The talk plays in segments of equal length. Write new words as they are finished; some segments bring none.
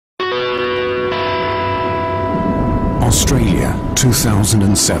Australia,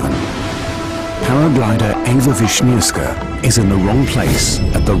 2007. Paraglider Eva Wiśniewska is in the wrong place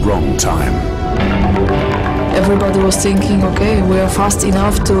at the wrong time. Everybody was thinking, okay, we are fast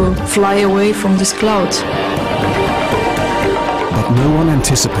enough to fly away from this cloud. But no one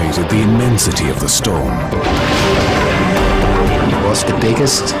anticipated the immensity of the storm. It was the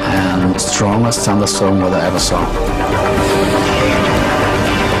biggest and strongest thunderstorm that I ever saw.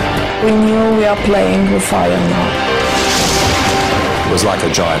 We knew we are playing with fire now. It was like a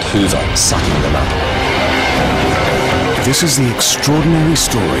giant hoover sucking them up. This is the extraordinary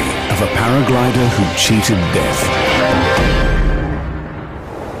story of a paraglider who cheated death.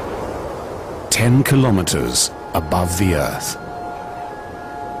 10 kilometers above the Earth.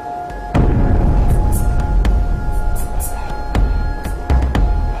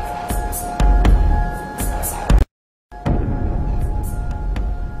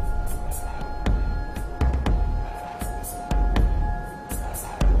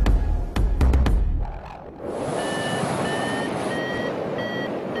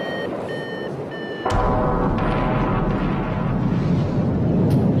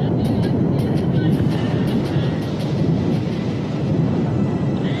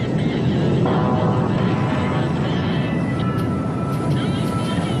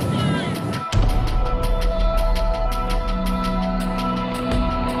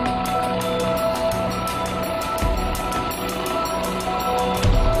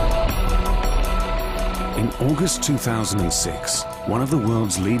 In August 2006, one of the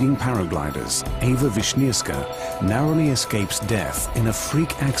world's leading paragliders, Eva Wiśniewska, narrowly escapes death in a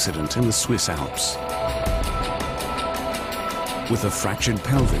freak accident in the Swiss Alps. With a fractured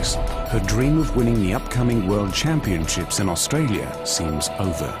pelvis, her dream of winning the upcoming World Championships in Australia seems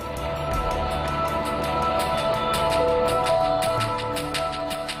over.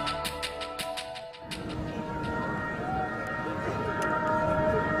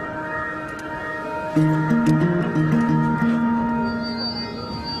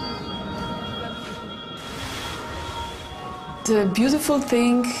 The beautiful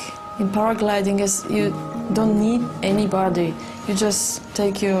thing in paragliding is you don't need anybody. You just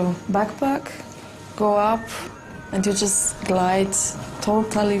take your backpack, go up, and you just glide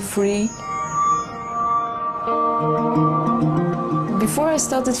totally free. Before I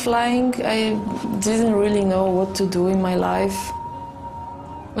started flying, I didn't really know what to do in my life.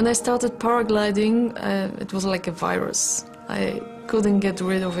 When I started paragliding, it was like a virus. I couldn't get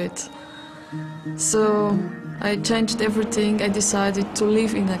rid of it. So I changed everything. I decided to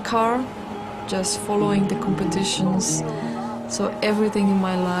live in a car, just following the competitions. So everything in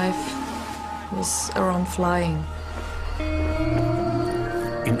my life was around flying.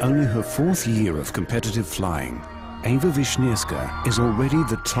 In only her 4th year of competitive flying, Eva Wiśniewska is already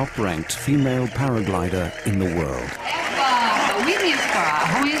the top-ranked female paraglider in the world. Eva Wiśniewska,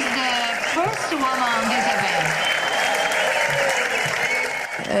 who is the first one on this event.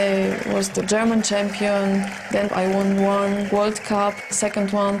 I was the German champion, then I won one World Cup,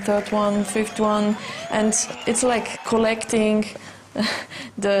 second one, third one, fifth one, and it's like collecting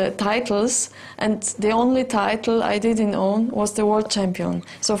the titles, and the only title I didn't own was the world champion.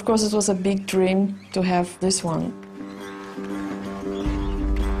 So of course it was a big dream to have this one.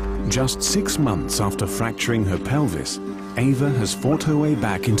 Just 6 months after fracturing her pelvis, Eva has fought her way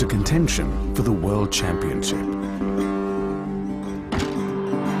back into contention for the World Championship.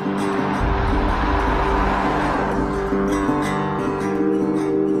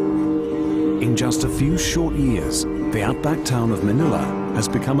 In just a few short years, the outback town of Manila has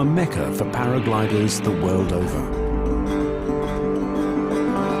become a mecca for paragliders the world over.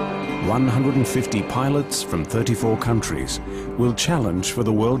 150 pilots from 34 countries will challenge for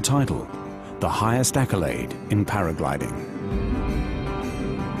the world title, the highest accolade in paragliding.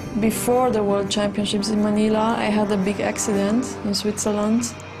 Before the World Championships in Manila, I had a big accident in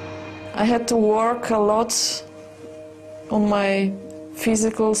Switzerland. I had to work a lot on my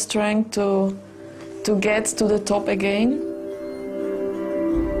physical strength to get to the top again.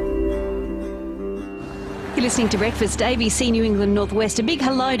 You're listening to Breakfast, ABC New England Northwest. A big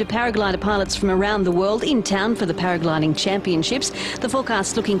hello to paraglider pilots from around the world in town for the Paragliding Championships. The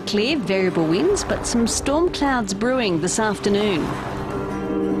forecast looking clear, variable winds, but some storm clouds brewing this afternoon.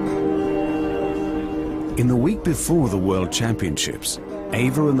 In the week before the World Championships,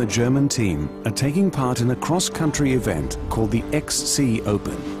 Eva and the German team are taking part in a cross-country event called the XC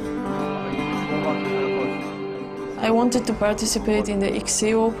Open. I wanted to participate in the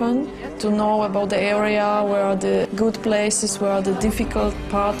XC Open, to know about the area, where are the good places, where are the difficult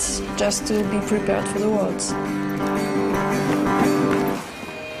parts, just to be prepared for the Worlds.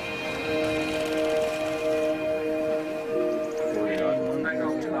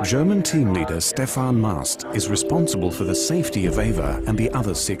 German team leader Stefan Mast is responsible for the safety of Eva and the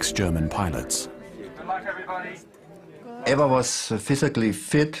other 6 German pilots. Eva was physically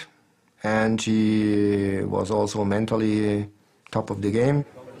fit and she was also mentally top of the game.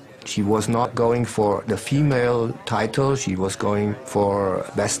 She was not going for the female title, she was going for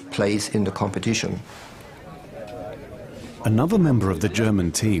best place in the competition. Another member of the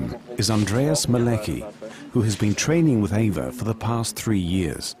German team is Andreas Malecki, who has been training with Eva for the past 3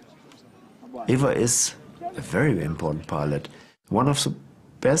 years. Eva is a very important pilot, one of the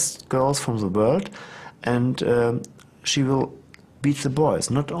best girls from the world, and she will beat the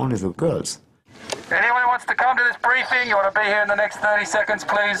boys, not only the girls. Anyone who wants to come to this briefing, you want to be here in the next 30 seconds,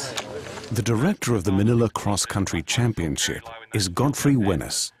 please. The director of the Manila Cross Country Championship is Godfrey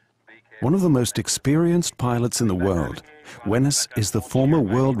Wennes. One of the most experienced pilots in the world, Wennes is the former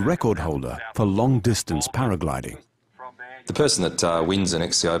world record holder for long-distance paragliding. The person that wins an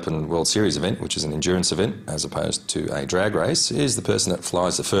XC Open World Series event, which is an endurance event as opposed to a drag race, is the person that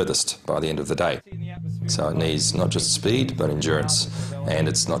flies the furthest by the end of the day. So it needs not just speed but endurance, and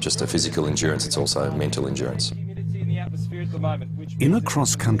it's not just a physical endurance, it's also mental endurance. In a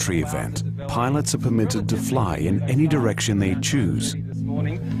cross-country event, pilots are permitted to fly in any direction they choose.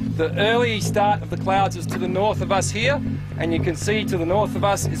 The early start of the clouds is to the north of us here, and you can see to the north of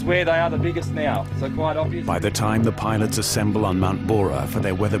us is where they are the biggest now, so quite obvious. By the time the pilots assemble on Mount Bora for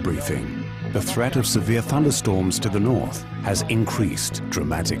their weather briefing, the threat of severe thunderstorms to the north has increased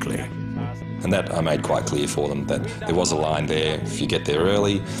dramatically. And that I made quite clear for them, that there was a line there. If you get there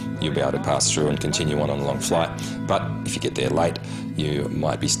early, you'll be able to pass through and continue on a long flight. But if you get there late, you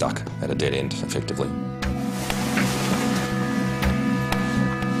might be stuck at a dead end, effectively.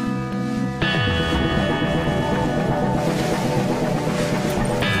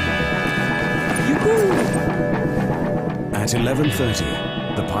 At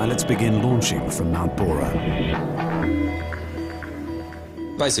 11:30, the pilots begin launching from Mount Bora.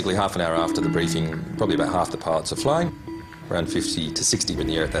 Basically, half an hour after the briefing, probably about half the pilots are flying, around 50 to 60 in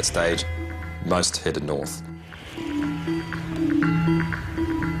the air at that stage, most headed north.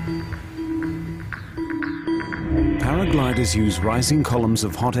 Paragliders use rising columns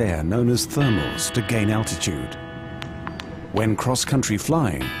of hot air known as thermals to gain altitude. When cross-country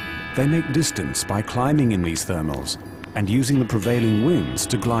flying, they make distance by climbing in these thermals and using the prevailing winds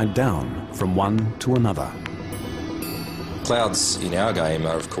to glide down from one to another. Clouds in our game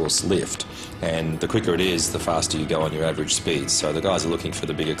are of course lift, and the quicker it is, the faster you go on your average speed. So the guys are looking for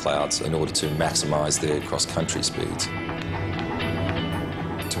the bigger clouds in order to maximise their cross-country speeds.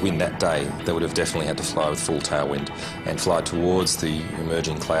 To win that day, they would have definitely had to fly with full tailwind and fly towards the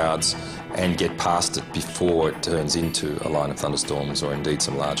emerging clouds and get past it before it turns into a line of thunderstorms or indeed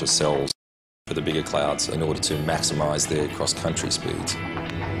some larger cells for the bigger clouds in order to maximise their cross-country speeds.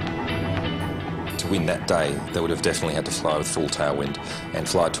 To win that day, they would have definitely had to fly with full tailwind and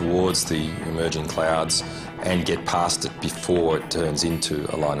fly towards the emerging clouds and get past it before it turns into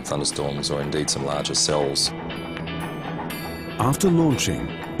a line of thunderstorms or indeed some larger cells. After launching,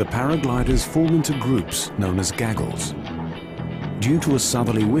 the paragliders form into groups known as gaggles. Due to a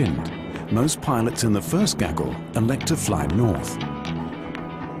southerly wind, most pilots in the first gaggle elect to fly north.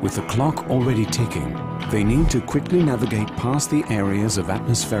 With the clock already ticking, they need to quickly navigate past the areas of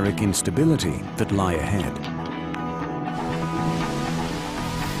atmospheric instability that lie ahead.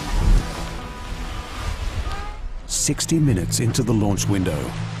 "60 minutes into the launch window,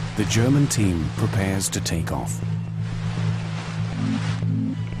 the German team prepares to take off.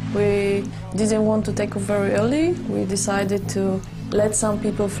 We didn't want to take off very early. We decided to let some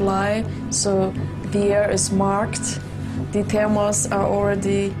people fly, so the air is marked. The thermals are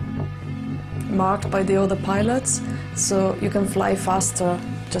already marked by the other pilots, so you can fly faster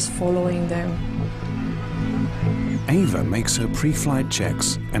just following them. Eva makes her pre-flight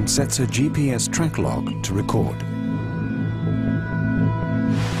checks and sets her GPS track log to record.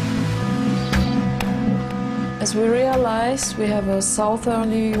 As we realized we have a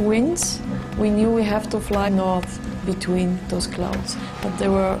southerly wind, we knew we have to fly north between those clouds. But they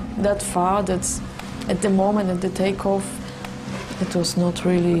were that far that at the moment at the takeoff, it was not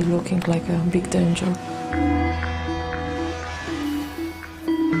really looking like a big danger.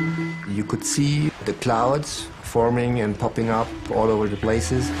 You could see the clouds forming and popping up all over the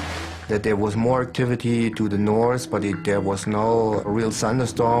places, that there was more activity to the north, but there was no real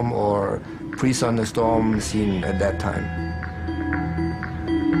thunderstorm or pre-thunderstorm seen at that time.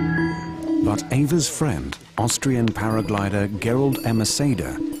 But Eva's friend, Austrian paraglider Gerald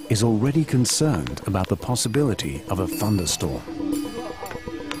Emerseder, is already concerned about the possibility of a thunderstorm.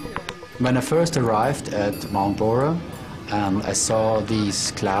 When I first arrived at Mount Bora, and I saw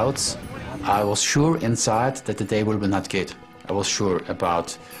these clouds, I was sure inside that the day will be not good. I was sure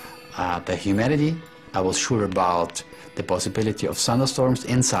about the humidity. I was sure about the possibility of thunderstorms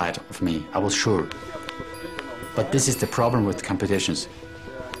inside of me. I was sure. But this is the problem with competitions.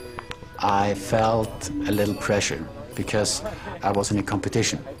 I felt a little pressure because I was in a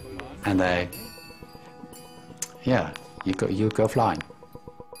competition, and you go flying.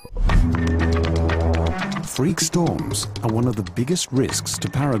 Freak storms are one of the biggest risks to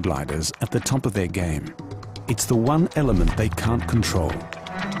paragliders at the top of their game. It's the one element they can't control.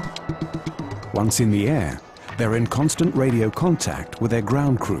 Once in the air, they're in constant radio contact with their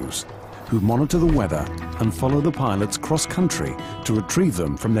ground crews, who monitor the weather and follow the pilots cross-country to retrieve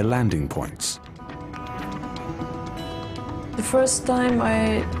them from their landing points. The first time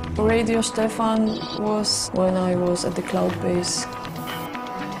I radio Stefan was when I was at the cloud base.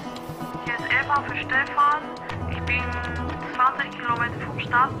 Hier ist Eva für Stefan. Ich bin 20 Kilometer vom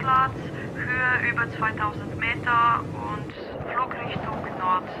Startplatz, Höhe über 2000 Meter und Flugrichtung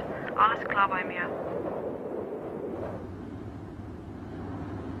Nord. Alles klar bei mir.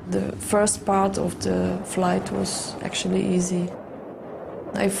 The first part of the flight was actually easy.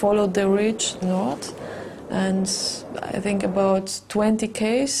 I followed the ridge north, and I think about 20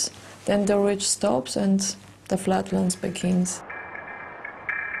 k's, then the ridge stops and the flatlands begins.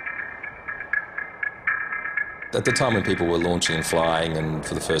 At the time when people were launching and flying, and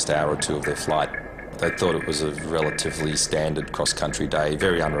for the first hour or two of their flight, they thought it was a relatively standard cross-country day,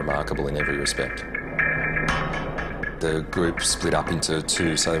 very unremarkable in every respect. The group split up into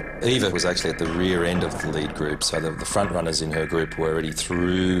two, so Eva was actually at the rear end of the lead group, so the front runners in her group were already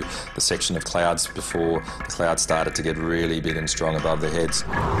through the section of clouds before the clouds started to get really big and strong above their heads.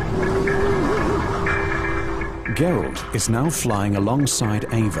 Gerald is now flying alongside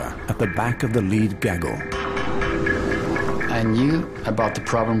Eva at the back of the lead gaggle. I knew about the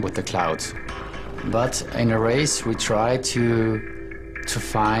problem with the clouds, but in a race we try to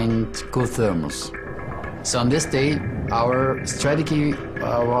find good thermals. So on this day, our strategy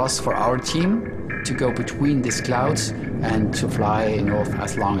was for our team to go between these clouds and to fly north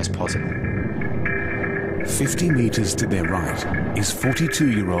as long as possible. 50 meters to their right is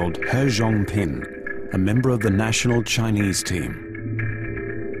 42-year-old He Zhongpin, a member of the national Chinese team.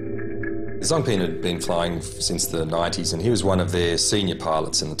 Zhongpin had been flying since the 90s, and he was one of their senior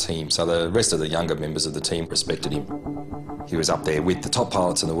pilots in the team, so the rest of the younger members of the team respected him. He was up there with the top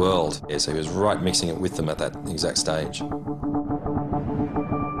pilots in the world, so he was right mixing it with them at that exact stage.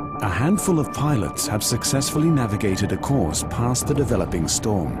 A handful of pilots have successfully navigated a course past the developing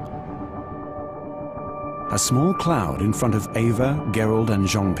storm. A small cloud in front of Eva, Gerald and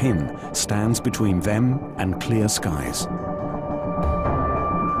Zhongpin stands between them and clear skies.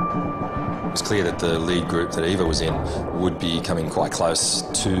 It was clear that the lead group that Eva was in would be coming quite close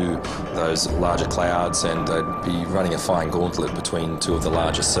to those larger clouds, and they'd be running a fine gauntlet between two of the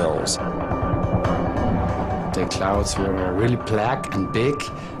larger cells. The clouds were really black and big,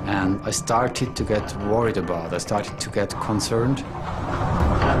 and I started to get worried about it. I started to get concerned.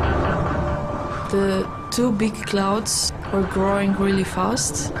 The two big clouds were growing really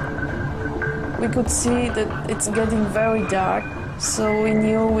fast. We could see that it's getting very dark, so we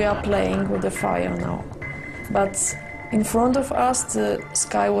knew we are playing with the fire now. But in front of us, the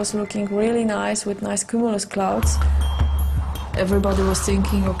sky was looking really nice with nice cumulus clouds. Everybody was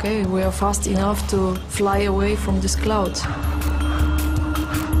thinking, okay, we are fast enough to fly away from this cloud.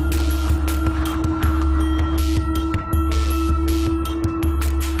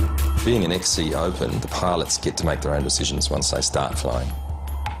 Being an XC Open, the pilots get to make their own decisions once they start flying.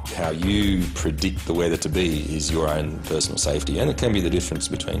 How you predict the weather to be is your own personal safety, and it can be the difference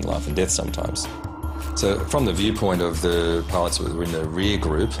between life and death sometimes. So from the viewpoint of the pilots who were in the rear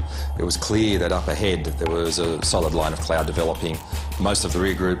group, it was clear that up ahead there was a solid line of cloud developing. Most of the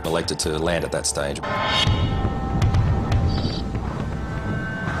rear group elected to land at that stage.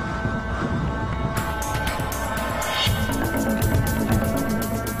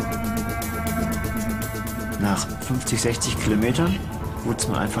 Nach 50, 60 Kilometern wurde es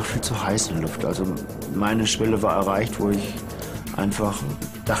mir einfach viel zu heiß in der Luft. Also meine Schwelle war erreicht, wo ich einfach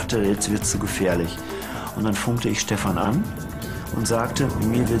dachte, jetzt wird es zu gefährlich. Und dann funkte ich Stefan an und sagte,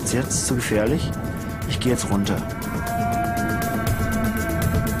 mir wird es jetzt zu gefährlich, ich gehe jetzt runter.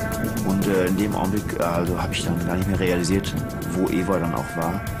 Und in dem Augenblick habe ich dann gar nicht mehr realisiert, wo Eva dann auch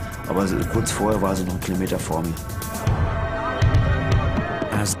war. Aber kurz vorher war sie noch einen Kilometer vor mir.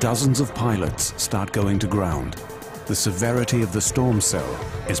 As dozens of pilots start going to ground, the severity of the storm cell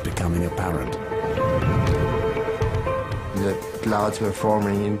is becoming apparent. The clouds were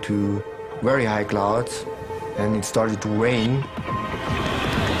forming into very high clouds, and it started to rain.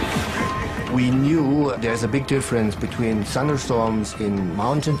 We knew there's a big difference between thunderstorms in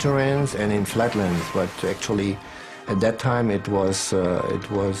mountain terrains and in flatlands, but actually at that time it was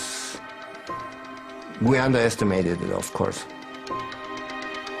we underestimated it, of course.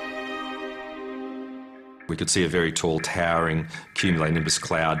 We could see a very tall, towering cumulonimbus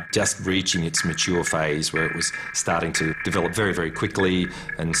cloud just reaching its mature phase, where it was starting to develop very, very quickly,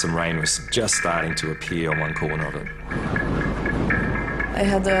 and some rain was just starting to appear on one corner of it. I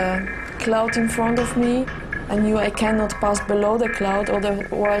had a cloud in front of me. I knew I cannot pass below the cloud,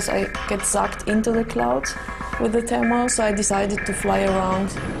 otherwise I get sucked into the cloud with the thermal, so I decided to fly around.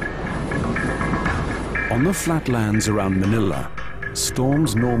 On the flatlands around Manila,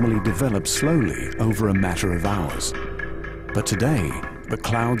 storms normally develop slowly over a matter of hours. But today, the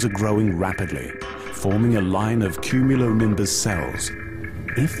clouds are growing rapidly, forming a line of cumulonimbus cells.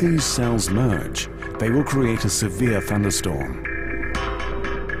 If these cells merge, they will create a severe thunderstorm.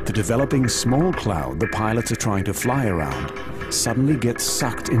 The developing small cloud the pilots are trying to fly around suddenly gets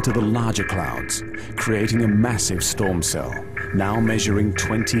sucked into the larger clouds, creating a massive storm cell, now measuring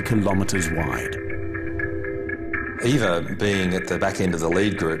 20 kilometers wide. Eva, being at the back end of the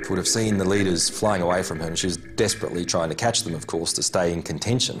lead group, would have seen the leaders flying away from her, and she was desperately trying to catch them, of course, to stay in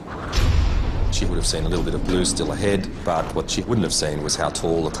contention. She would have seen a little bit of blue still ahead, but what she wouldn't have seen was how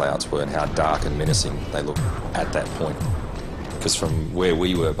tall the clouds were and how dark and menacing they looked at that point. Because from where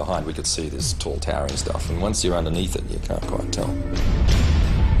we were behind, we could see this tall, towering stuff, and once you're underneath it, you can't quite tell.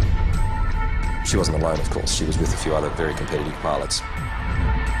 She wasn't alone, of course. She was with a few other very competitive pilots.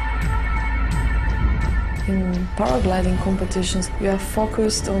 In paragliding competitions, you are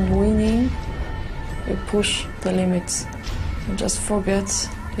focused on winning, you push the limits, you just forget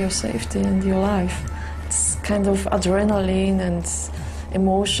your safety and your life. It's kind of adrenaline and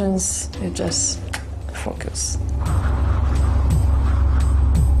emotions, you just focus.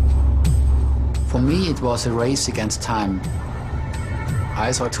 For me, it was a race against time.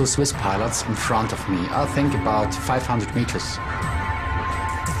 I saw two Swiss pilots in front of me, I think about 500 meters.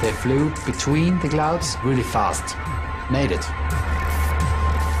 They flew between the clouds really fast, made it.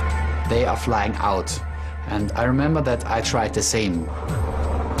 They are flying out, and I remember that I tried the same.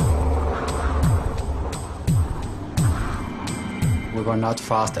 We were not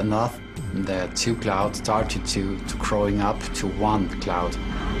fast enough. The two clouds started to growing up to one cloud.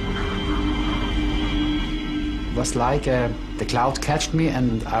 It was like the cloud catched me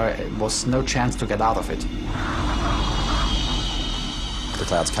and there was no chance to get out of it. The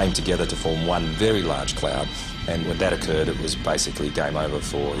clouds came together to form one very large cloud, and when that occurred, it was basically game over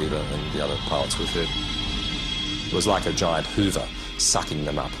for Eva and the other pilots with her. It was like a giant hoover sucking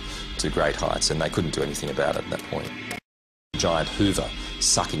them up to great heights, and they couldn't do anything about it at that point. A giant hoover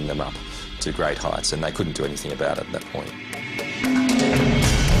sucking them up to great heights, and they couldn't do anything about it at that point.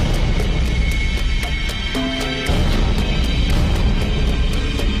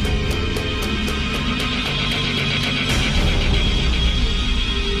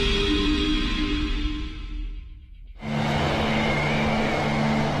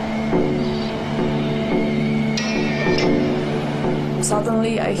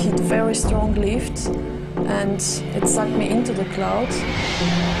 Suddenly I hit very strong lift and it sucked me into the cloud.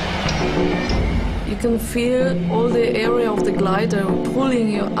 You can feel all the area of the glider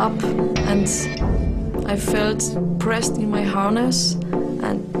pulling you up, and I felt pressed in my harness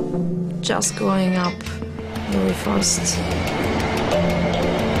and just going up very fast.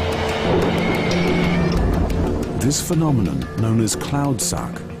 This phenomenon, known as cloud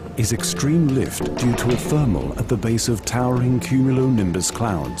suck, is extreme lift due to a thermal at the base of towering cumulonimbus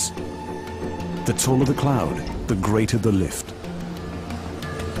clouds. The taller the cloud, the greater the lift.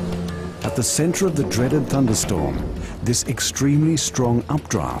 At the center of the dreaded thunderstorm, this extremely strong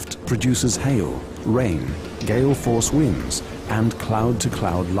updraft produces hail, rain, gale force winds, and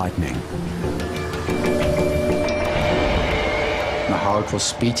cloud-to-cloud lightning. My heart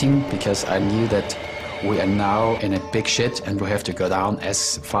was beating because I knew that we are now in a big shit and we have to go down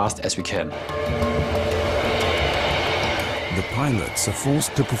as fast as we can. The pilots are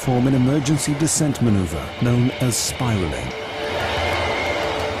forced to perform an emergency descent maneuver known as spiraling.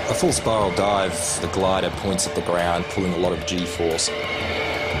 A full spiral dive, the glider points at the ground, pulling a lot of G-force.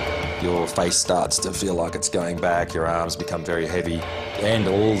 Your face starts to feel like it's going back, your arms become very heavy, and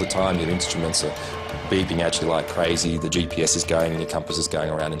all the time your instruments are beeping at you like crazy, the GPS is going and your compass is going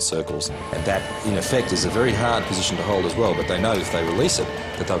around in circles. And that, in effect, is a very hard position to hold as well, but they know if they release it,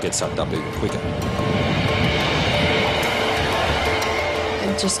 that they'll get sucked up even quicker.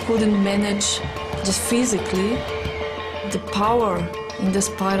 I just couldn't manage, just physically. The power in the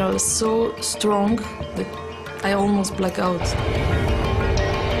spiral is so strong, the I almost black out.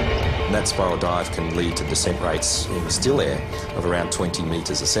 That spiral dive can lead to descent rates in still air of around 20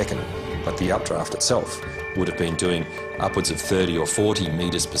 metres a second, but the updraft itself would have been doing upwards of 30 or 40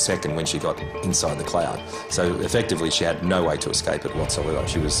 metres per second when she got inside the cloud. So effectively she had no way to escape it whatsoever.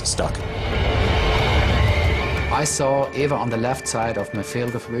 She was stuck. I saw Eva on the left side of my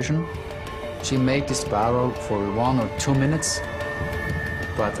field of vision. She made the spiral for 1 or 2 minutes,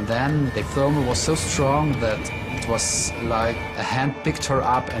 but then the thermal was so strong that it was like a hand picked her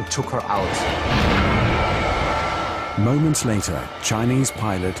up and took her out. Moments later, Chinese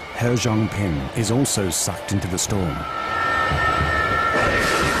pilot He Zhongpin is also sucked into the storm.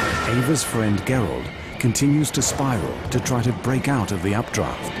 Eva's friend Gerald continues to spiral to try to break out of the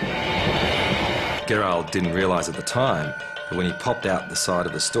updraft. Gerald didn't realise at the time, but when he popped out the side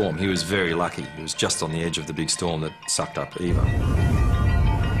of the storm, he was very lucky. He was just on the edge of the big storm that sucked up Eva.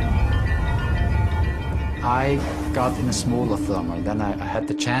 I got in a smaller thermal, then I had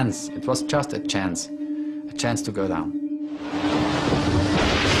the chance. It was just a chance to go down.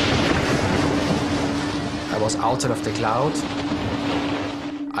 I was outside of the cloud.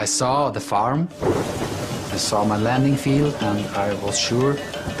 I saw the farm, I saw my landing field, and I was sure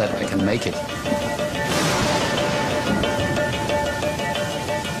that I can make it.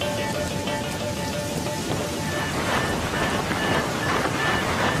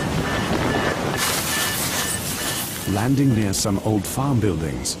 Landing near some old farm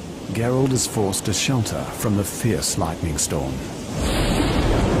buildings, Gerald is forced to shelter from the fierce lightning storm.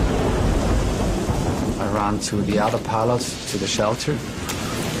 I ran to the other pilots to the shelter.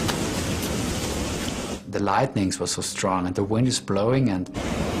 The lightnings were so strong and the wind is blowing, and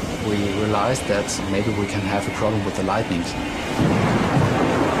we realized that maybe we can have a problem with the lightnings.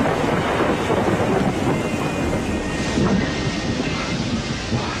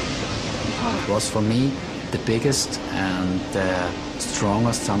 It was for me the biggest and the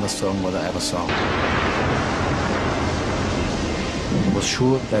strongest thunderstorm that I ever saw. I was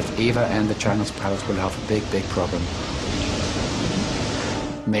sure that Eva and the Chinese pilots will have a big problem.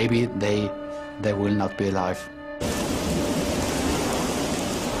 Maybe they will not be alive.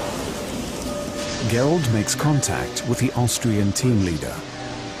 Gerald makes contact with the Austrian team leader.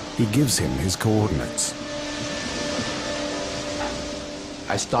 He gives him his coordinates.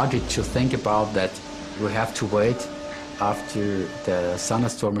 I started to think about that we have to wait after the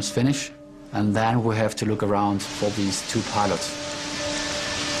thunderstorm is finished, and then we have to look around for these 2 pilots.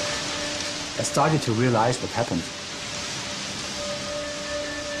 I started to realize what happened.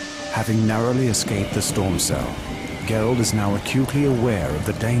 Having narrowly escaped the storm cell, Gerald is now acutely aware of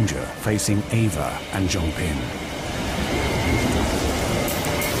the danger facing Eva and Zhongpin.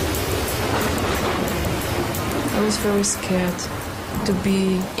 I was very scared to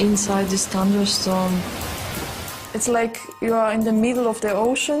be inside this thunderstorm. It's like you are in the middle of the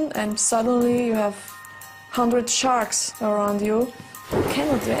ocean and suddenly you have 100 sharks around you. You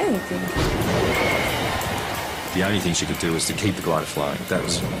cannot do anything. The only thing she could do was to keep the glider flying. That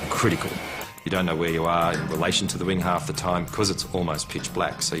was critical. You don't know where you are in relation to the wing half the time because it's almost pitch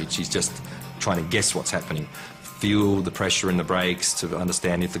black. So she's just trying to guess what's happening, feel the pressure in the brakes to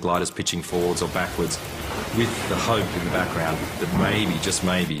understand if the glider's pitching forwards or backwards, with the hope in the background that maybe, just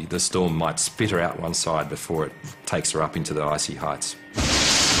maybe, the storm might spit her out one side before it takes her up into the icy heights.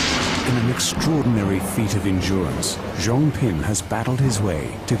 In an extraordinary feat of endurance, Zhongpin has battled his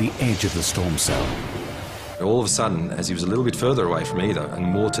way to the edge of the storm cell. All of a sudden, as he was a little bit further away from Eva and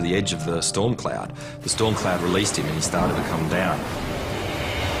more to the edge of the storm cloud released him and he started to come down.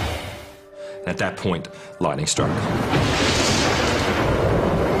 And at that point, lightning struck.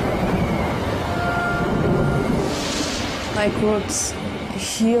 I could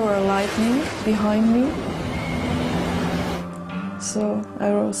hear a lightning behind me. So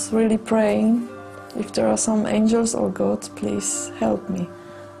I was really praying, if there are some angels or God, please help me.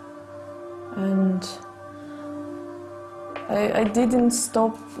 And I didn't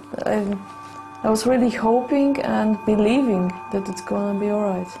stop. I was really hoping and believing that it's gonna be all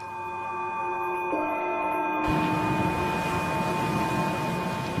right.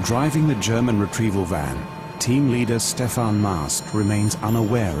 Driving the German retrieval van, team leader Stefan Mast remains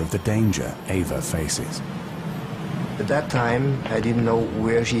unaware of the danger Eva faces. At that time, I didn't know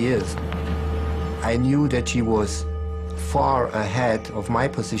where she is. I knew that she was far ahead of my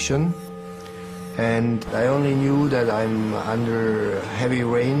position, and I only knew that I'm under heavy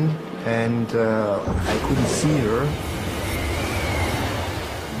rain and I couldn't see her.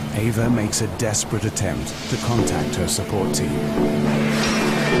 Eva makes a desperate attempt to contact her support team.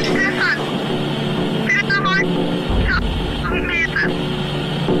 Stefan,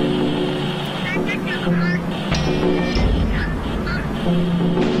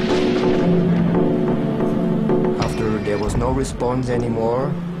 no response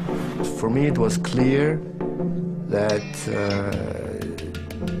anymore. For me it was clear that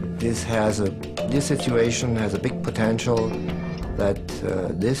this situation has a big potential, that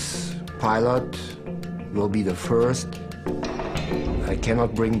this pilot will be the first I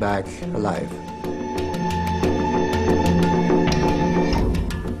cannot bring back alive.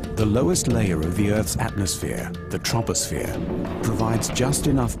 The lowest layer of the Earth's atmosphere, the troposphere, provides just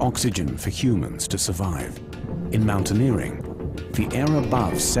enough oxygen for humans to survive. In mountaineering, the air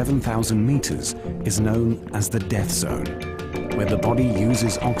above 7,000 meters is known as the death zone, where the body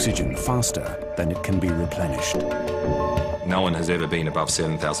uses oxygen faster than it can be replenished. No one has ever been above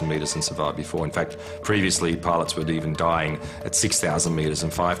 7,000 metres and survived before. In fact, previously pilots were even dying at 6,000 metres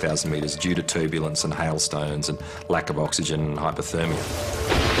and 5,000 metres due to turbulence and hailstones and lack of oxygen and hypothermia.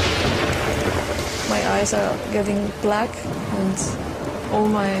 My eyes are getting black and all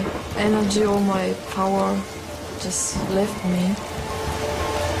my energy, all my power just left me.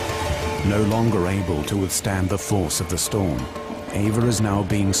 No longer able to withstand the force of the storm, Eva is now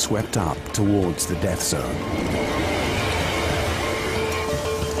being swept up towards the death zone.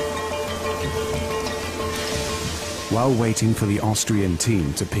 While waiting for the Austrian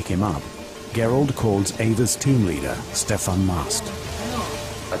team to pick him up, Gerald calls Eva's team leader, Stefan Mast.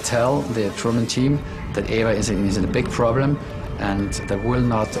 I tell the German team that Eva is in a big problem and they will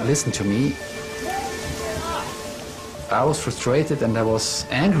not listen to me. I was frustrated and I was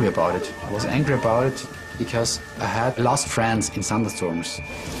angry about it. I was angry about it because I had lost friends in thunderstorms.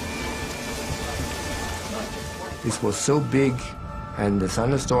 This was so big, and the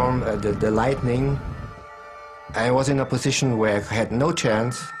thunderstorm, the lightning, I was in a position where I had no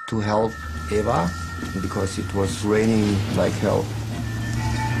chance to help Eva because it was raining like hell.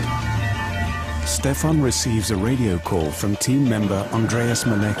 Stefan receives a radio call from team member Andreas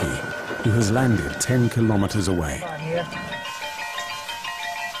Malecki, who has landed 10 kilometers away.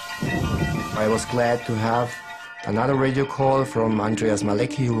 I was glad to have another radio call from Andreas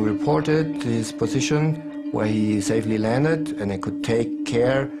Malecki, who reported his position where he safely landed, and I could take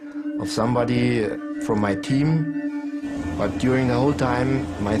care of somebody from my team. But during the whole time,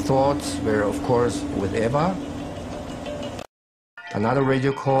 my thoughts were, of course, with Eva. Another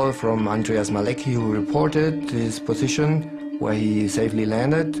radio call from Andreas Malecki, who reported his position where he safely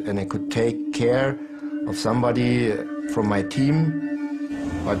landed, and I could take care of somebody from my team.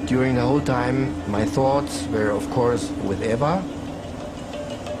 But during the whole time, my thoughts were, of course, with Eva.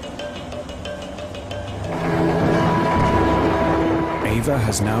 Eva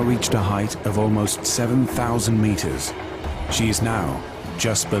has now reached a height of almost 7,000 meters. She is now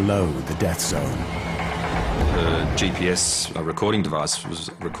just below the death zone. The GPS recording device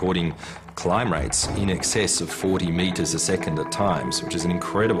was recording climb rates in excess of 40 meters a second at times, which is an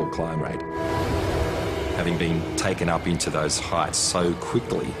incredible climb rate. Having been taken up into those heights so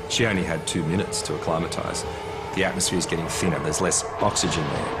quickly, she only had 2 minutes to acclimatise. The atmosphere is getting thinner, there's less oxygen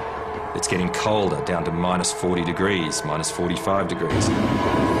there. It's getting colder, down to minus 40 degrees, minus 45 degrees.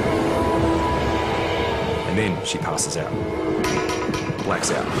 And then she passes out, blacks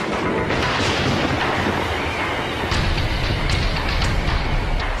out.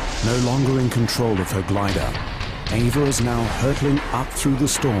 No longer in control of her glider, Eva is now hurtling up through the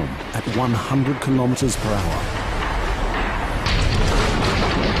storm at 100 kilometers per hour.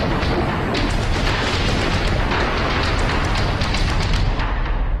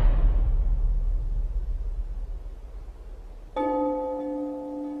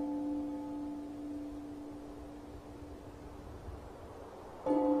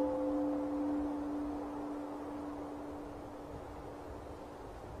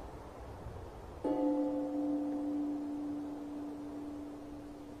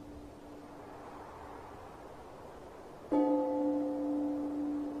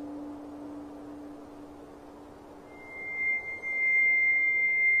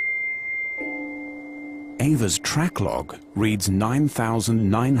 Eva's track log reads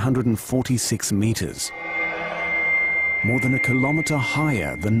 9,946 meters, more than a kilometer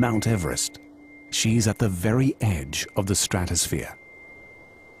higher than Mount Everest. She's at the very edge of the stratosphere.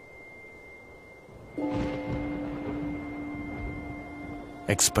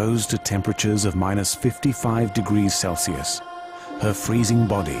 Exposed to temperatures of minus 55 degrees Celsius, her freezing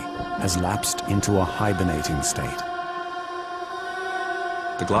body has lapsed into a hibernating state.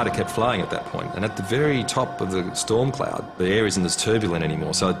 The glider kept flying at that point, and at the very top of the storm cloud, the air isn't as turbulent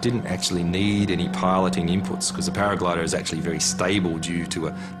anymore, so it didn't actually need any piloting inputs, because the paraglider is actually very stable due to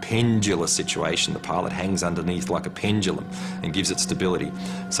a pendular situation. The pilot hangs underneath like a pendulum and gives it stability.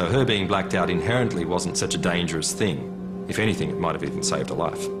 So her being blacked out inherently wasn't such a dangerous thing. If anything, it might have even saved her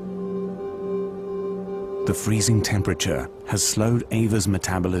life. The freezing temperature has slowed Eva's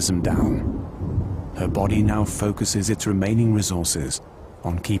metabolism down. Her body now focuses its remaining resources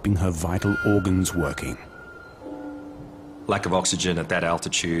on keeping her vital organs working. Lack of oxygen at that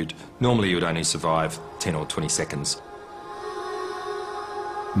altitude, normally you would only survive 10 or 20 seconds.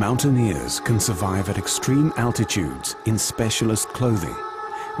 Mountaineers can survive at extreme altitudes in specialist clothing,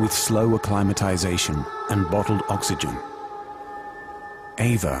 with slow acclimatization and bottled oxygen.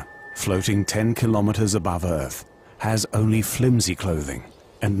 Eva, floating 10 kilometers above Earth, has only flimsy clothing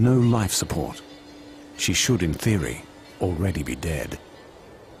and no life support. She should, in theory, already be dead.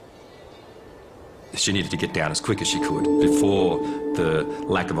 She needed to get down as quick as she could before the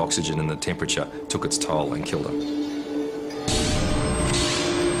lack of oxygen and the temperature took its toll and killed her.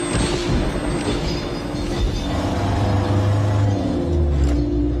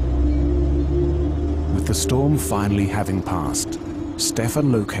 With the storm finally having passed,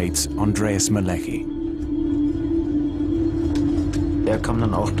 Stefan locates Andreas Malecki. Kam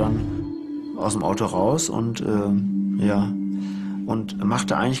dann auch dann aus dem Auto raus und und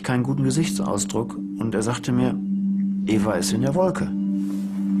machte eigentlich keinen guten Gesichtsausdruck. Und er sagte mir, Eva ist in der Wolke.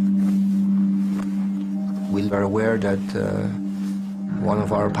 We were aware that one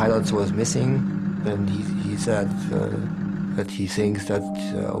of our pilots was missing, and he said that he thinks that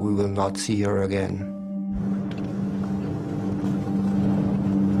we will not see her again.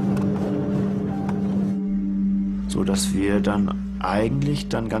 So dass wir dann eigentlich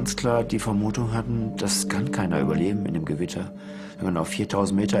dann ganz klar die Vermutung hatten, das kann keiner überleben in dem Gewitter. Wenn man auf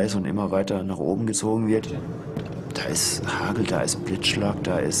 4000 Meter ist und immer weiter nach oben gezogen wird, da ist Hagel, da ist Blitzschlag,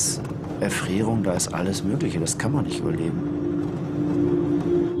 da ist Erfrierung, da ist alles Mögliche. Das kann man nicht überleben.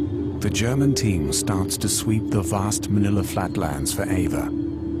 The German team starts to sweep the vast Manila flatlands for Eva.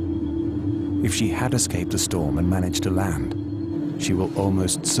 If she had escaped the storm and managed to land, she will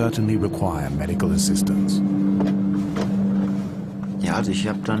almost certainly require medical assistance. Ja, also ich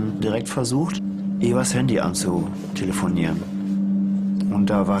habe dann direkt versucht, Evas Handy anzutelefonieren. Und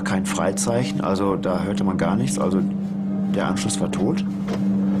da war kein Freizeichen, also da hörte man gar nichts, also der Anschluss war tot.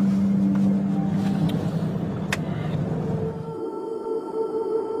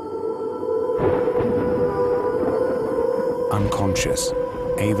 Unconscious,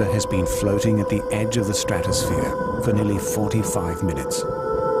 Eva has been floating at the edge of the stratosphere for nearly 45 minutes.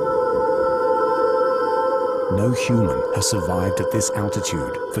 No human has survived at this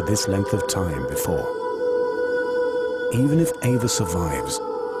altitude for this length of time before. Even if Eva survives,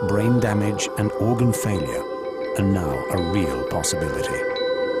 brain damage and organ failure are now a real possibility.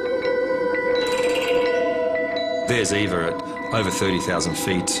 There's Eva at over 30,000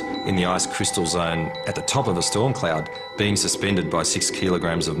 feet in the ice crystal zone at the top of a storm cloud, being suspended by 6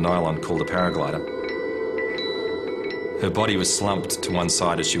 kilograms of nylon called a paraglider. Her body was slumped to one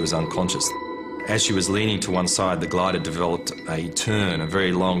side as she was unconscious. As she was leaning to one side, the glider developed a turn, a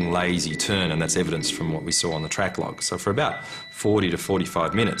very long, lazy turn, and that's evidence from what we saw on the track log. So for about 40 to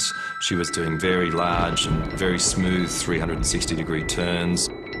 45 minutes, she was doing very large and very smooth 360-degree turns.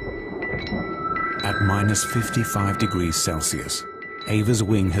 At minus 55 degrees Celsius, Eva's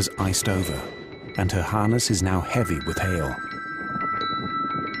wing has iced over, and her harness is now heavy with hail.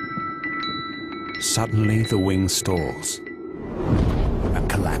 Suddenly, the wing stalls and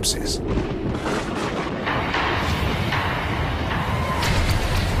collapses.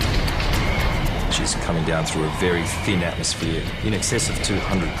 She's coming down through a very thin atmosphere, in excess of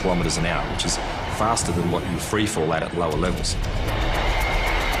 200 kilometres an hour, which is faster than what you free fall at lower levels.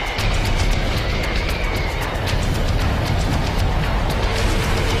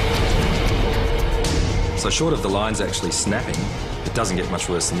 So short of the lines actually snapping, it doesn't get much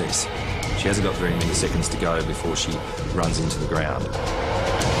worse than this. She hasn't got very many seconds to go before she runs into the ground.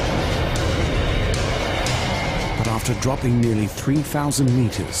 But after dropping nearly 3,000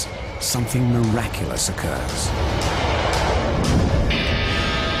 meters, something miraculous occurs.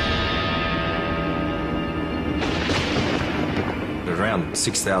 At around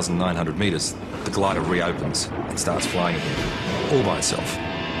 6,900 meters, the glider reopens and starts flying again, all by itself.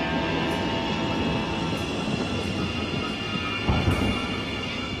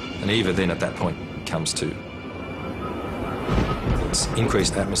 And Eva then at that point comes to. It's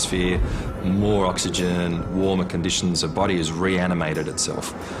increased atmosphere, more oxygen, warmer conditions. Her body has reanimated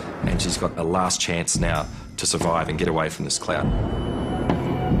itself, and she's got a last chance now to survive and get away from this cloud.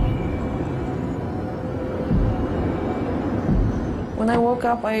 When I woke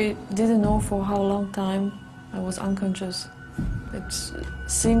up, I didn't know for how long time I was unconscious. It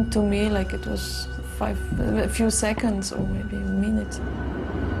seemed to me like it was a few seconds or maybe a minute.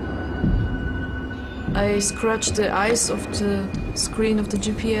 I scratched the eyes of the screen of the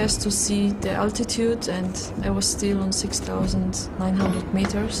GPS to see the altitude, and I was still on 6,900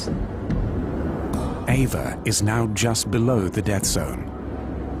 meters. Ava is now just below the death zone.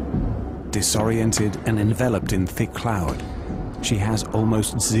 Disoriented and enveloped in thick cloud, she has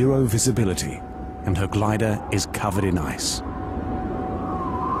almost zero visibility, and her glider is covered in ice.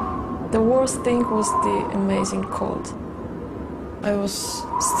 The worst thing was the amazing cold. I was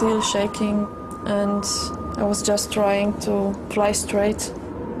still shaking, and I was just trying to fly straight.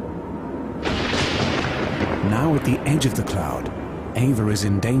 Now at the edge of the cloud, Ava is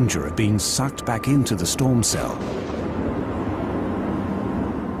in danger of being sucked back into the storm cell.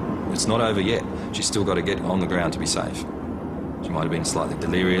 It's not over yet. She's still got to get on the ground to be safe. She might have been slightly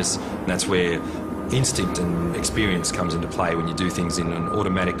delirious, and that's where instinct and experience comes into play when you do things in an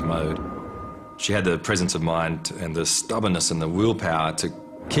automatic mode. She had the presence of mind and the stubbornness and the willpower to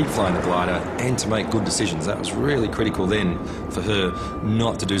keep flying the glider and to make good decisions. That was really critical then for her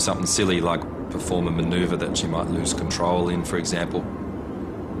not to do something silly like perform a manoeuvre that she might lose control in, for example.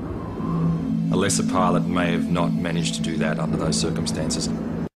 A lesser pilot may have not managed to do that under those circumstances.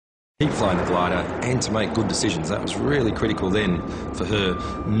 Keep flying the glider and to make good decisions. That was really critical then for her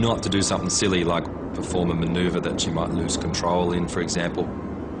not to do something silly like perform a manoeuvre that she might lose control in, for example.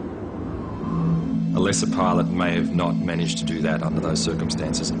 A lesser pilot may have not managed to do that under those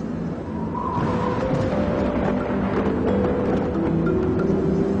circumstances.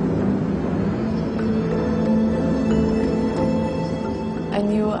 I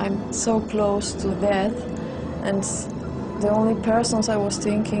knew I'm so close to death, and the only persons I was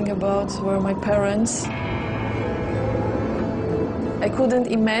thinking about were my parents. I couldn't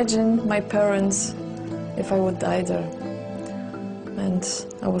imagine my parents if I would die there. And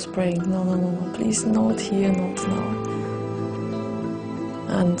I was praying, no, no, no, no, please, not here, not now.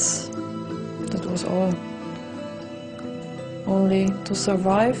 And that was all. Only to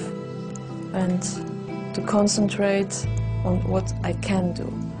survive and to concentrate on what I can do.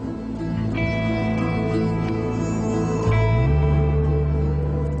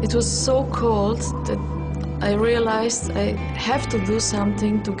 It was so cold that I realized I have to do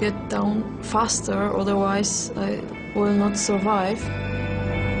something to get down faster, otherwise I will not survive.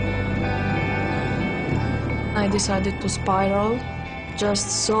 I decided to spiral,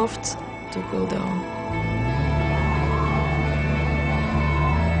 just soft to go down.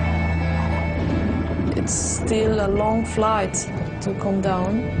 It's still a long flight to come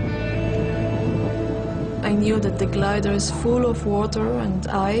down. I knew that the glider is full of water and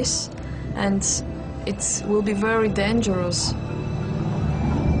ice, and it will be very dangerous.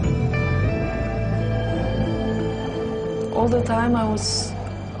 All the time I was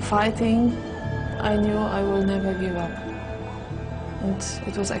fighting, I knew I will never give up. And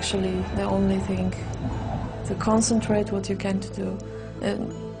it was actually the only thing, to concentrate what you can to do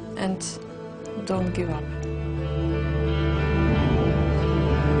and don't give up.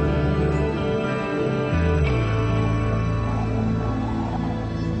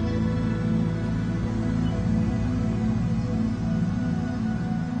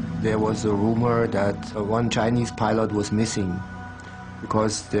 There was a rumor that one Chinese pilot was missing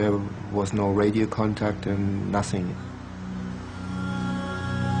because there was no radio contact and nothing.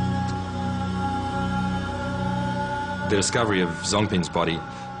 The discovery of Zongping's body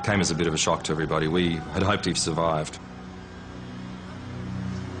came as a bit of a shock to everybody. We had hoped he survived.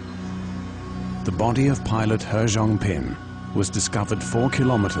 The body of pilot He Zongping was discovered 4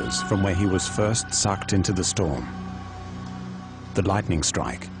 kilometers from where he was first sucked into the storm. The lightning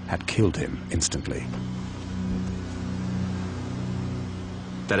strike had killed him instantly.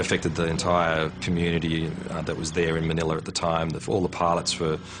 That affected the entire community that was there in Manila at the time. All the pilots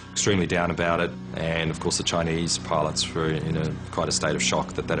were extremely down about it, and of course the Chinese pilots were in quite a state of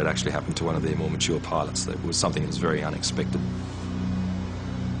shock that had actually happened to one of their more mature pilots. That was something that was very unexpected.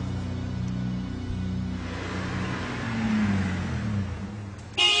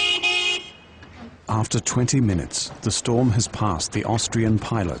 After 20 minutes, the storm has passed the Austrian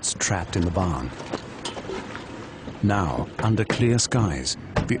pilots trapped in the barn. Now, under clear skies,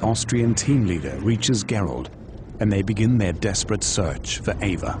 the Austrian team leader reaches Gerald, and they begin their desperate search for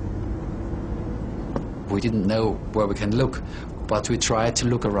Ava. We didn't know where we can look, but we tried to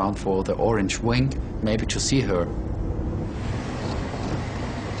look around for the orange wing, maybe to see her.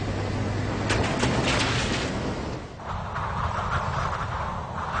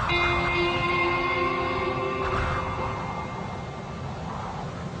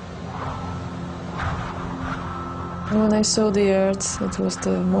 When I saw the Earth, it was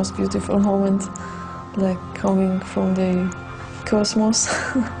the most beautiful moment, like coming from the cosmos.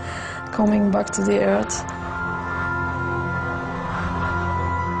 coming back to the earth.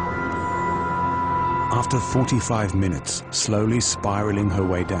 After 45 minutes, slowly spiraling her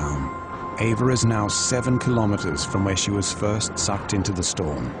way down, Eva is now 7 kilometers from where she was first sucked into the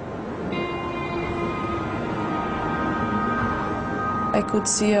storm. I could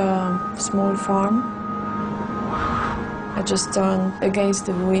see a small farm. I just turned against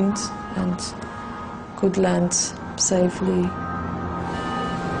the wind and could land safely.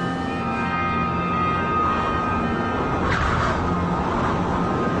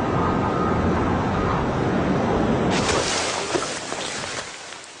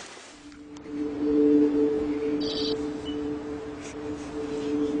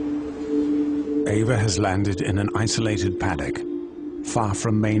 Eva has landed in an isolated paddock, far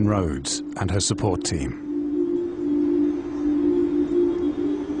from main roads and her support team.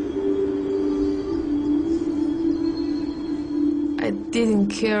 I didn't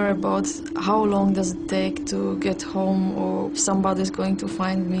care about how long does it take to get home or if somebody's going to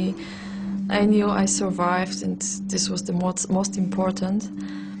find me. I knew I survived and this was the most important.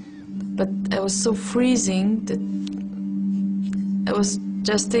 But I was so freezing that I was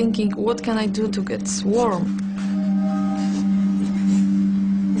just thinking, what can I do to get warm?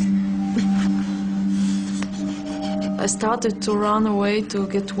 I started to run away to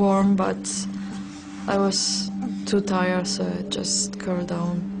get warm, but I was too tired, so I just curled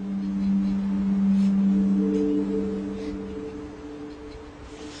down.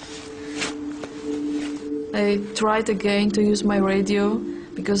 I tried again to use my radio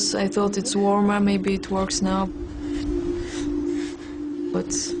because I thought it's warmer, maybe it works now.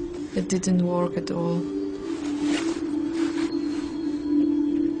 But it didn't work at all.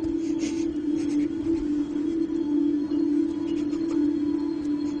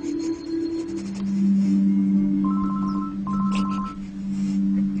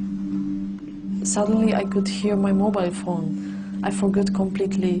 Suddenly I could hear my mobile phone. I forgot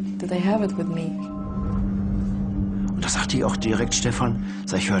completely that I have it with me. Und da sagte ich auch direkt, Stefan,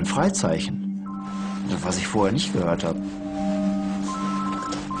 sag ich höre ein Freizeichen, was ich vorher nicht gehört habe.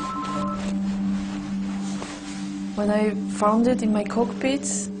 When I found it in my cockpit,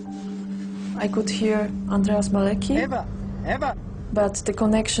 I could hear Andreas Malecki, Eva. But the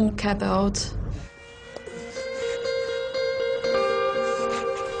connection cut out.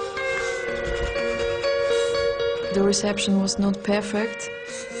 The reception was not perfect,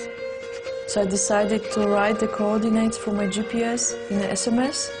 so I decided to write the coordinates for my GPS in an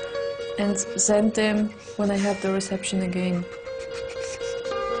SMS and send them when I have the reception again.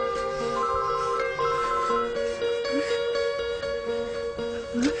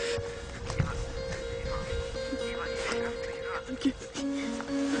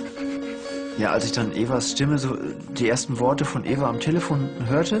 Ja, als ich dann Evas Stimme, so die ersten Worte von Eva am Telefon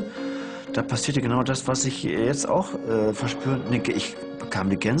hörte, da passierte genau das, was ich jetzt auch verspüren. Ich bekam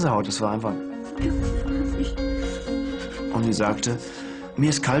die Gänsehaut, das war einfach... Und sie sagte, mir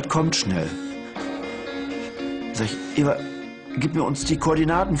ist kalt, kommt schnell. Sag ich, Eva, gib mir uns die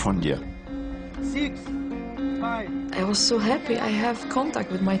Koordinaten von dir. 6, 5. I was so happy I have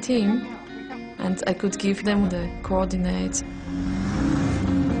contact with my team and I could give them the coordinates.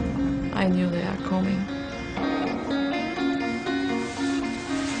 I knew they are coming.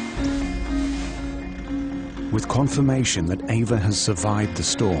 With confirmation that Eva has survived the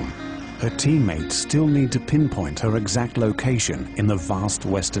storm, her teammates still need to pinpoint her exact location in the vast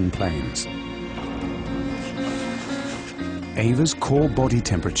Western Plains. Eva's core body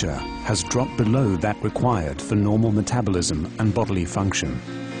temperature has dropped below that required for normal metabolism and bodily function.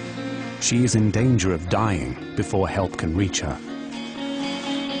 She is in danger of dying before help can reach her.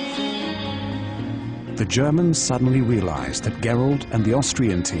 The Germans suddenly realized that Gerold and the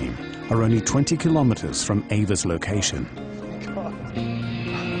Austrian team are only 20 kilometers from Eva's location.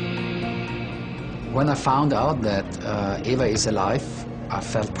 When I found out that Eva is alive, I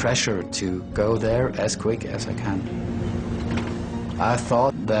felt pressure to go there as quick as I can. I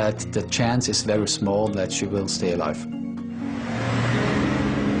thought that the chance is very small that she will stay alive.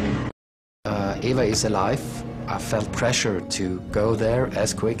 Eva is alive. I felt pressure to go there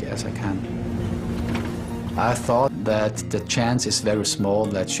as quick as I can. I thought that the chance is very small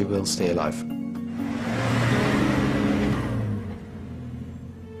that she will stay alive.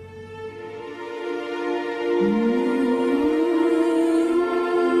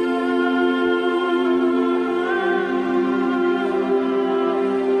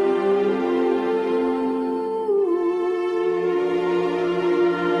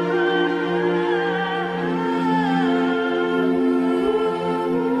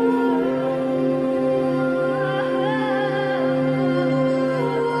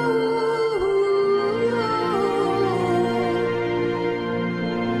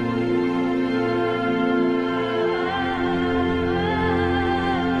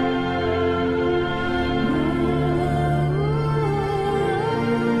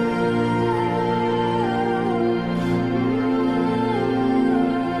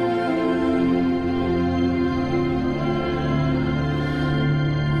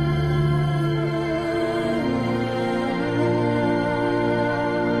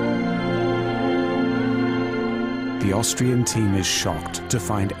 The Austrian team is shocked to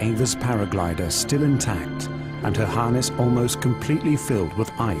find Eva's paraglider still intact and her harness almost completely filled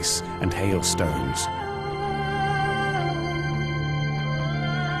with ice and hailstones.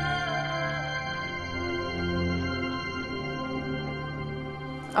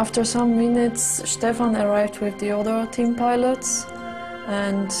 After some minutes, Stefan arrived with the other team pilots,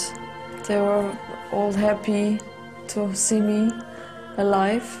 and they were all happy to see me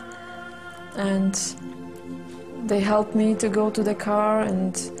alive. And they helped me to go to the car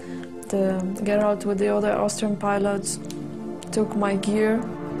and get out with the other Austrian pilots, took my gear.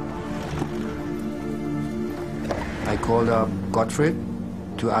 I called up Gottfried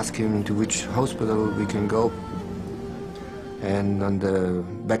to ask him to which hospital we can go. And on the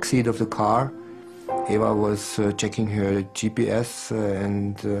back seat of the car, Eva was checking her GPS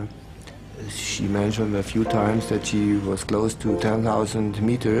and she mentioned a few times that she was close to 10,000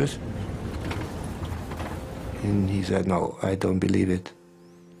 meters. And he said, no, I don't believe it.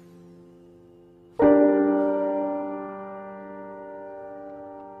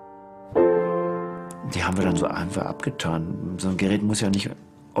 Die haben wir dann so einfach abgetan. So ein Gerät muss ja nicht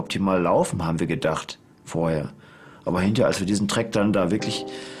optimal laufen, haben wir gedacht vorher. Aber hinterher, als wir diesen Track dann da wirklich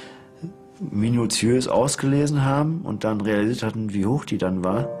minutiös ausgelesen haben und dann realisiert hatten, wie hoch die dann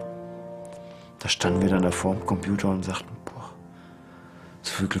war, da standen wir dann da vor dem Computer und sagten, boah,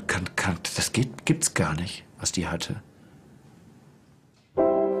 so viel Glück das gibt's gar nicht, was die hatte.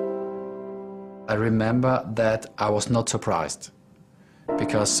 I remember that I was not surprised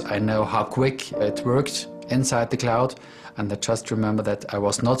because I know how quick it worked inside the cloud, and I just remember that I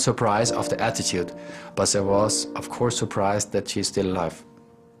was not surprised of the attitude, but I was, of course, surprised that she's still alive.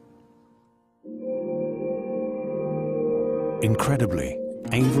 Incredibly,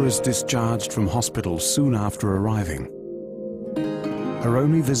 Eva is discharged from hospital soon after arriving. Her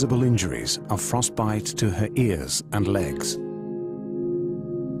only visible injuries are frostbite to her ears and legs.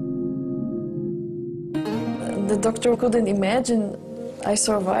 The doctor couldn't imagine I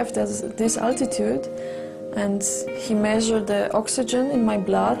survived at this altitude, and he measured the oxygen in my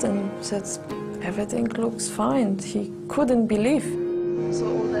blood and said, everything looks fine. He couldn't believe. So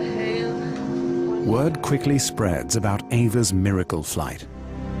all the hail... Word quickly spreads about Eva's miracle flight.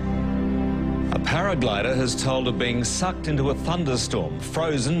 A paraglider has told of being sucked into a thunderstorm,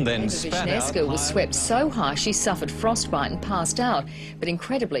 frozen, then spat out. Was swept so high she suffered frostbite and passed out, but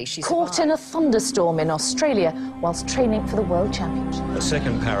incredibly she caught in a thunderstorm in Australia whilst training for the World Championship. A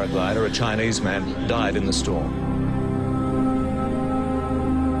second paraglider, a Chinese man, died in the storm.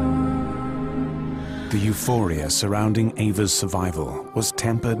 The euphoria surrounding Eva's survival was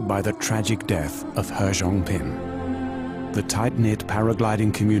tempered by the tragic death of He Zhongpin. The tight-knit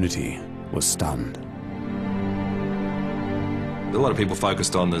paragliding community was stunned. A lot of people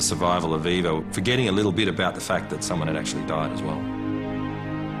focused on the survival of Eva, forgetting a little bit about the fact that someone had actually died as well.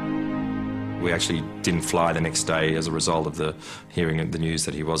 We actually didn't fly the next day as a result of the hearing the news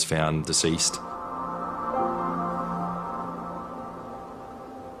that he was found deceased.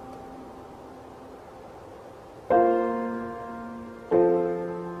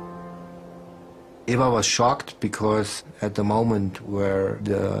 Eva was shocked because at the moment where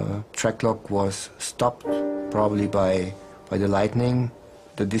the track lock was stopped, probably by the lightning,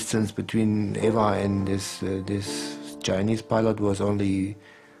 the distance between Eva and this Chinese pilot was only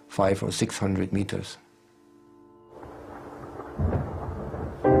 500 or 600 meters.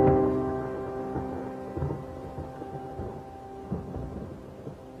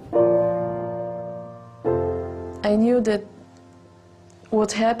 I knew that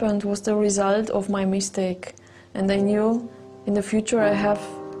what happened was the result of my mistake, and I knew in the future I have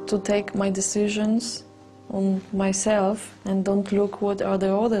to take my decisions on myself and don't look what are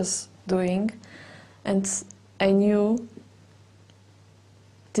the others doing. And I knew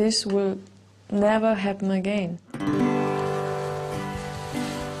this will never happen again.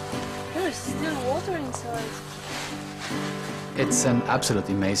 There is still water inside. It's an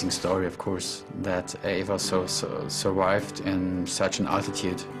absolutely amazing story, of course, that Eva survived in such an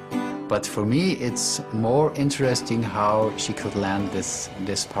altitude. But for me, it's more interesting how she could land this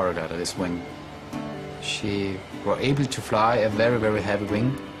paraglider, this wing. She was able to fly a very, very heavy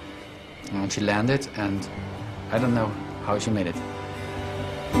wing, and she landed, and I don't know how she made it.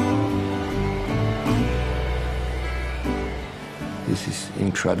 This is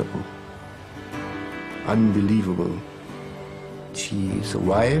incredible, unbelievable. She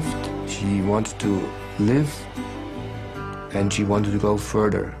survived, she wanted to live, and she wanted to go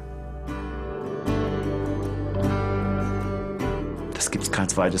further. Das gibt's kein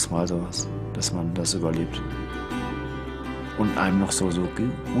zweites Mal sowas, dass man das überlebt. Und einem noch so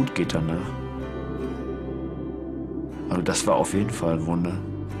gut geht danach. Also das war auf jeden Fall ein Wunder.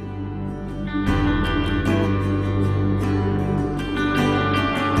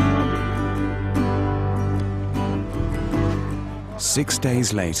 Six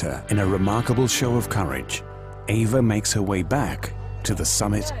days later, in a remarkable show of courage, Eva makes her way back to the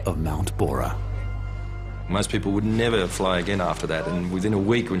summit of Mount Bora. Most people would never fly again after that, and within a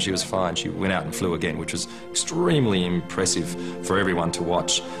week when she was fine, she went out and flew again, which was extremely impressive for everyone to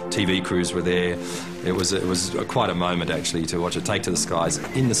watch. TV crews were there. It was quite a moment actually to watch her take to the skies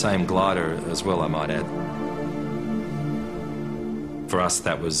in the same glider as well, I might add. For us,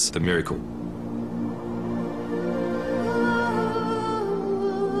 that was the miracle.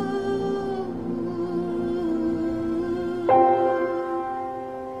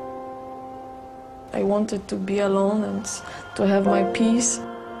 I wanted to be alone and to have my peace.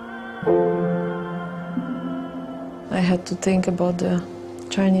 I had to think about the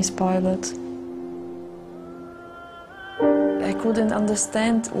Chinese pilot. I couldn't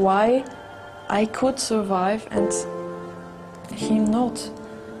understand why I could survive and he not.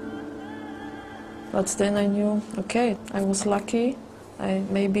 But then I knew, okay, I was lucky.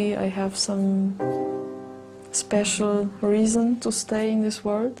 Maybe I have some special reason to stay in this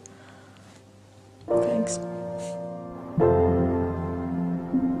world. Thanks.